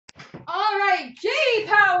right,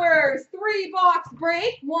 JDPower 3-box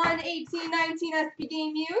break. 1 18-19 SP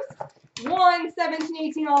game use, 1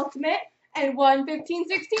 17-18 Ultimate, and 1 15-16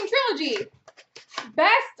 Trilogy.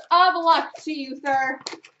 Best of luck to you, sir.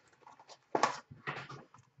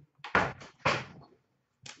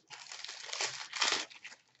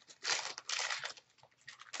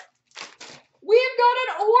 We've got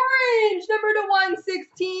an orange, number to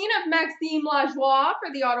 116 of Maxime Lajoie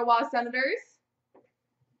for the Ottawa Senators.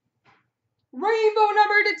 Rainbow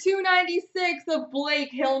number to 296 of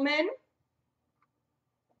Blake Hillman.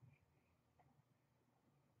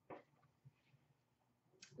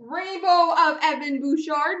 Rainbow of Evan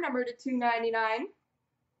Bouchard, number to 299.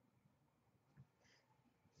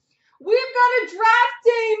 We've got a draft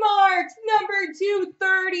day marks, number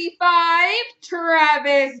 235,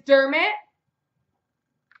 Travis Dermott.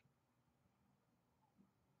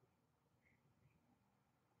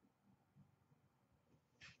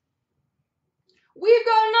 We've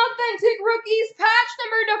got an authentic rookies patch,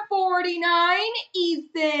 number to 49,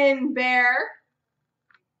 Ethan Bear.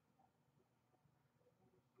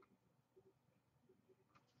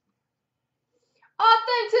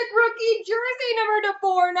 Authentic rookie jersey, number to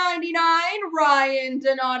 499, Ryan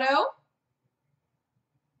Donato.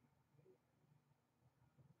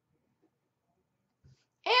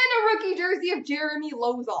 And a rookie jersey of Jeremy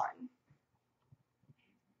Lozon.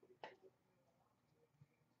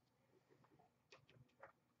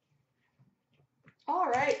 All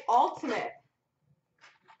right, Ultimate.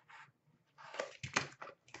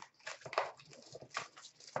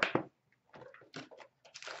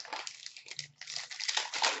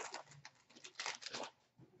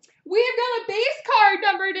 We've got a base card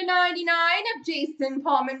number to 99 of Jason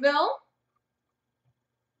Pominville.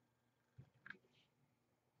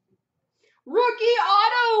 Rookie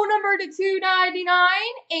auto number to 299,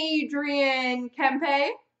 Adrian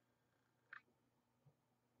Kempe.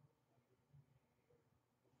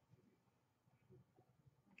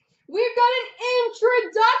 We've got an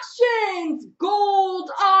introductions gold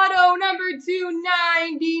auto number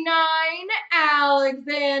 299,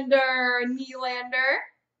 Alexander Nylander.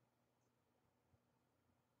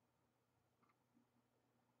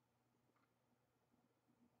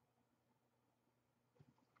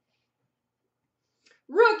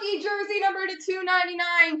 Rookie jersey number to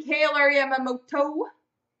 299, Kaylor Yamamoto.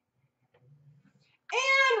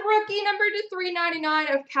 And rookie number to 399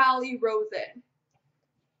 of Callie Rosen.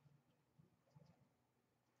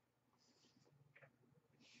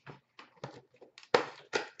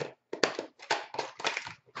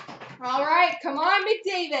 All right, come on,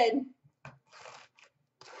 McDavid.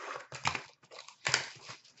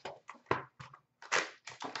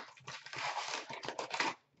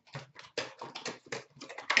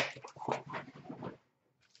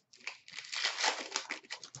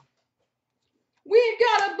 We've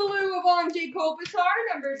got a blue of Andre Kopitar,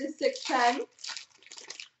 number to 610.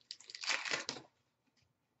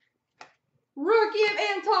 Rookie of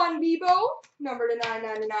Anton Bibo, number to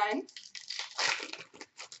 999.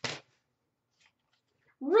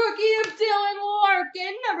 Rookie of Dylan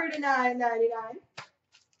Larkin, number to 999.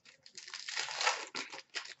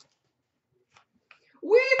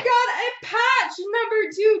 We've got a patch,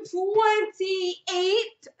 number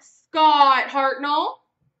 228, Scott Hartnell.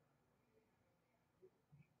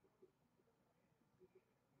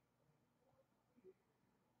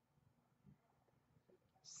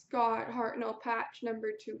 Scott Hartnell patch,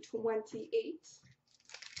 number 228.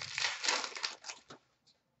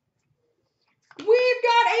 We've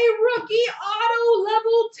got a rookie auto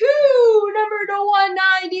level 2, number to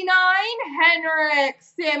 199, Henrik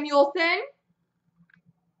Samuelsson.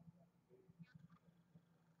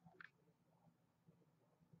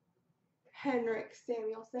 Henrik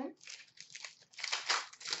Samuelsson.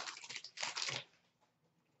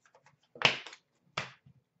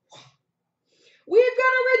 We've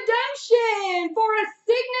got a redemption for a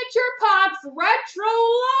Signature Pops retro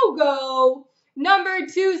logo, number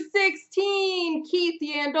 216, Keith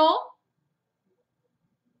Yandel.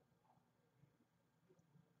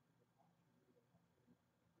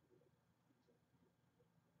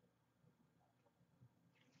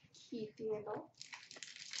 Keith Yandel.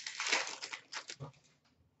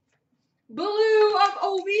 Blue of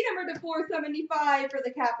Ovi, number to 475 for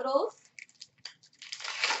the Capitals.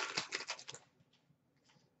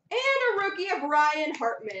 And a rookie of Ryan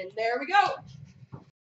Hartman. There we go.